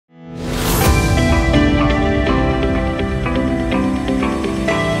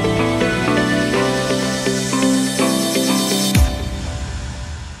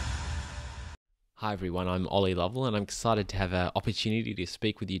Hi everyone, I'm Ollie Lovell and I'm excited to have an opportunity to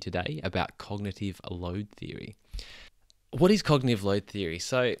speak with you today about cognitive load theory. What is cognitive load theory?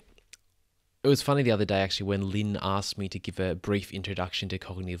 So it was funny the other day actually when Lynn asked me to give a brief introduction to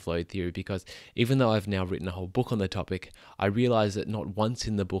cognitive load theory, because even though I've now written a whole book on the topic, I realised that not once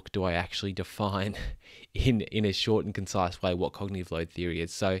in the book do I actually define in a short and concise way what cognitive load theory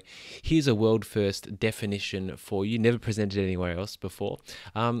is. So here's a world first definition for you, never presented anywhere else before.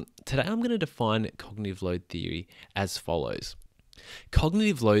 Today I'm going to define cognitive load theory as follows.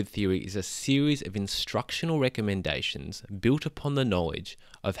 Cognitive load theory is a series of instructional recommendations built upon the knowledge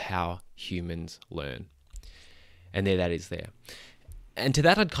of how humans learn. And there that is there. And to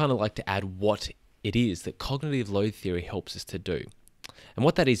that I'd kind of like to add what it is that cognitive load theory helps us to do. And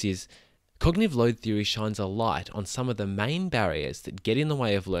what that is cognitive load theory shines a light on some of the main barriers that get in the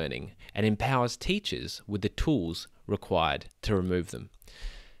way of learning and empowers teachers with the tools required to remove them.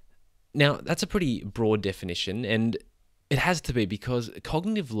 Now, that's a pretty broad definition, and it has to be because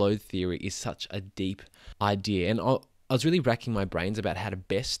cognitive load theory is such a deep idea, and I was really racking my brains about how to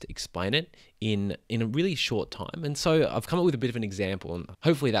best explain it in a really short time. And so I've come up with a bit of an example, and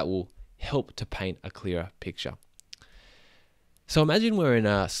hopefully that will help to paint a clearer picture. So imagine we're in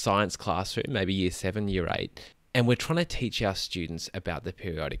a science classroom, maybe year 7, year 8, and we're trying to teach our students about the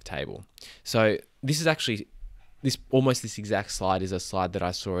periodic table. So this is actually, this exact slide is a slide that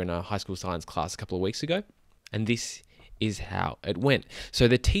I saw in a high school science class a couple of weeks ago, and this is how it went. So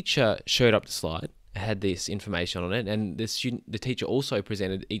the teacher showed up the slide, had this information on it, and the teacher also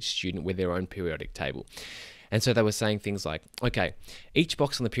presented each student with their own periodic table. And so they were saying things like, okay, each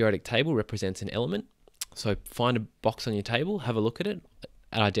box on the periodic table represents an element. So find a box on your table, have a look at it,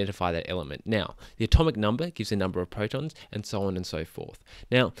 and identify that element. Now, the atomic number gives the number of protons, and so on and so forth.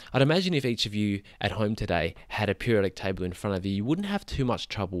 Now, I'd imagine if each of you at home today had a periodic table in front of you, you wouldn't have too much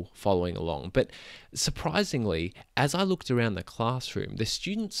trouble following along. But surprisingly, as I looked around the classroom, the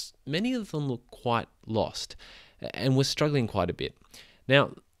students, many of them looked quite lost and were struggling quite a bit.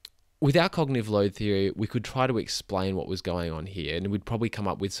 Now, without cognitive load theory, we could try to explain what was going on here, and we'd probably come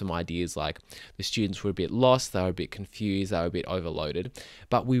up with some ideas like the students were a bit lost, they were a bit confused, they were a bit overloaded,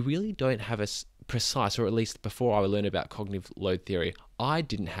 but we really don't have a precise, or at least before I learned about cognitive load theory, I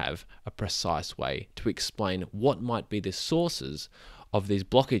didn't have a precise way to explain what might be the sources of these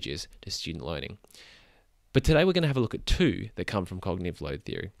blockages to student learning. But today we're going to have a look at 2 that come from cognitive load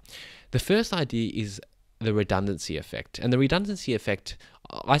theory. The first idea is the redundancy effect. And the redundancy effect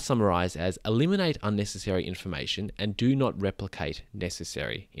I summarize as eliminate unnecessary information and do not replicate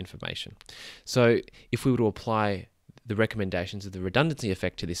necessary information. So if we were to apply the recommendations of the redundancy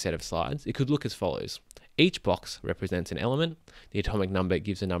effect to this set of slides, it could look as follows. Each box represents an element. The atomic number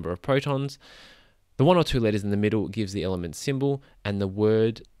gives a number of protons. The 1 or 2 letters in the middle gives the element's symbol, and the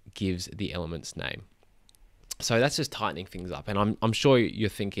word gives the element's name. So that's just tightening things up, and I'm sure you're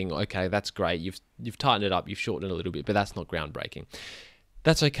thinking, okay, that's great, you've tightened it up, you've shortened it a little bit, but that's not groundbreaking.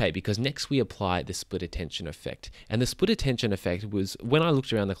 That's okay, because next we apply the split attention effect. And the split attention effect was, when I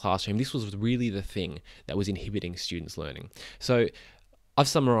looked around the classroom, this was really the thing that was inhibiting students' learning. So I've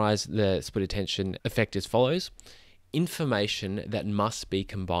summarized the split attention effect as follows. Information that must be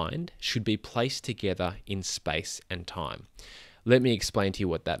combined should be placed together in space and time. Let me explain to you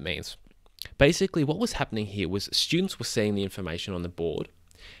what that means. Basically, what was happening here was students were seeing the information on the board,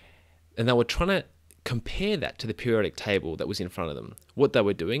 and they were trying to compare that to the periodic table that was in front of them. What they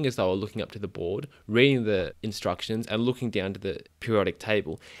were doing is they were looking up to the board, reading the instructions, and looking down to the periodic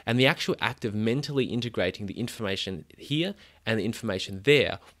table. And the actual act of mentally integrating the information here and the information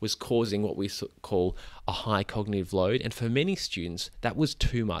there was causing what we call a high cognitive load. And for many students, that was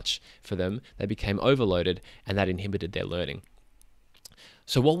too much for them. They became overloaded, and that inhibited their learning.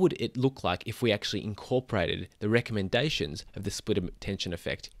 So what would it look like if we actually incorporated the recommendations of the split attention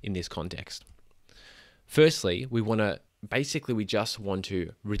effect in this context? Firstly, we just want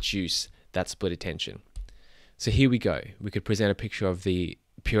to reduce that split attention. So here we go. We could present a picture of the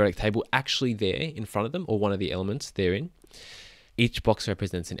periodic table actually there in front of them, or one of the elements therein. Each box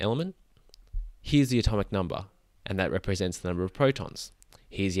represents an element. Here's the atomic number, and that represents the number of protons.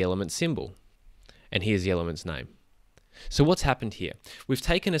 Here's the element symbol, and here's the element's name. So what's happened here? We've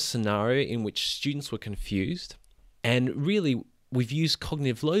taken a scenario in which students were confused, and really we've used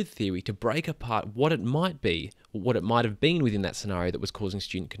cognitive load theory to break apart what it might be, or what it might have been within that scenario that was causing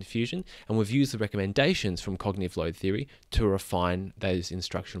student confusion, and we've used the recommendations from cognitive load theory to refine those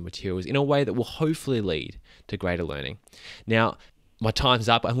instructional materials in a way that will hopefully lead to greater learning. Now, my time's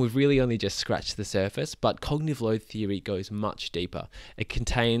up, and we've really only just scratched the surface, but cognitive load theory goes much deeper. It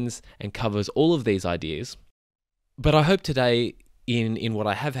contains and covers all of these ideas. But I hope today in what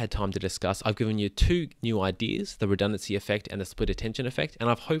I have had time to discuss, I've given you two new ideas, the redundancy effect and the split attention effect, and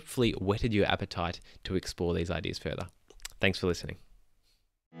I've hopefully whetted your appetite to explore these ideas further. Thanks for listening.